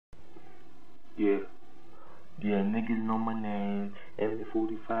Yeah. Yeah, niggas know my name. Every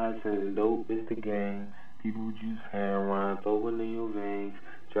 45 cents, dope is the game. People juice heroin, throw it in your veins.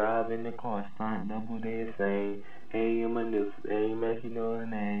 Drive in the car, stunt, double they insane. Hey, I'm a new, hey, man, you know the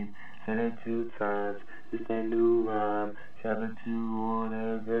name. Said it 2 times, just that new rhyme. Shout out to all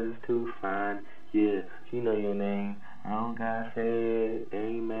the girls too fine. Yeah, you know your name. I don't gotta say it,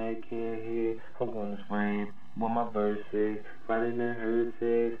 ain't mad, can't hear. I'm gonna spray what my verse is. Riding in her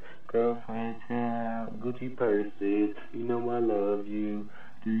says, girlfriend, child, Gucci purses. You know I love you.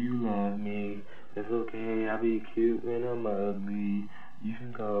 Do you love me? It's okay, I'll be cute when I'm ugly. You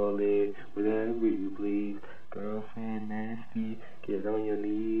can call it whatever you please. Girlfriend nasty, get on your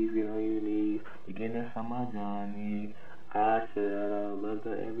knees, get on your knees. You getting some my Johnny. I said I love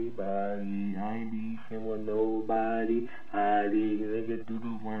to everybody. I ain't beefing with nobody. I dig nigga do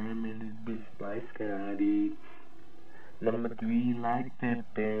the worm in this bitch like Scotty. Number 3 like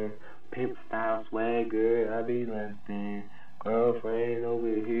pimpin', pimp style swagger, I be limpin'. Girlfriend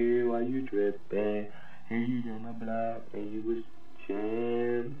over here, why you trippin'? Here you on the block and you was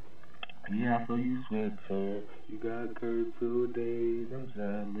jam. Yeah, I saw you switching. You got curves 2 days, I'm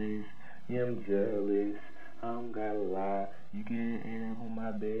jealous. Yeah, I'm jealous. I don't gotta lie. You get in on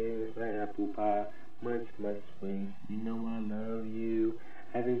my bed like apple pie. Much space. You know I love you.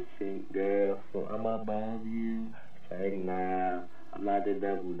 Haven't seen girl, so I'm above you. Like nah, I'm not the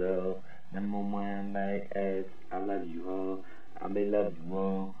devil though. Number 1 like ass. I love you ho. I may love you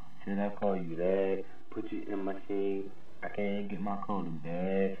ho. Should I call you that? Put you in my machine. I can't get my code in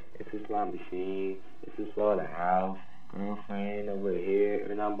bed. It's a slot machine. It's a slaughterhouse. Girlfriend over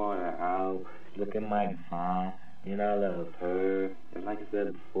here, and I bought her out. Looking mighty fine, and I love her. And like I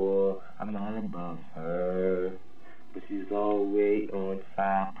said before, I'm not above her, but she's always on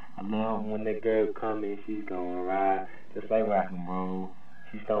top. I love when the girl come in, she's gonna ride, just like rock and roll.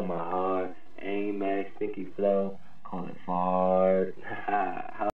 She stole my heart, ain't mad, stinky flow, call it fall.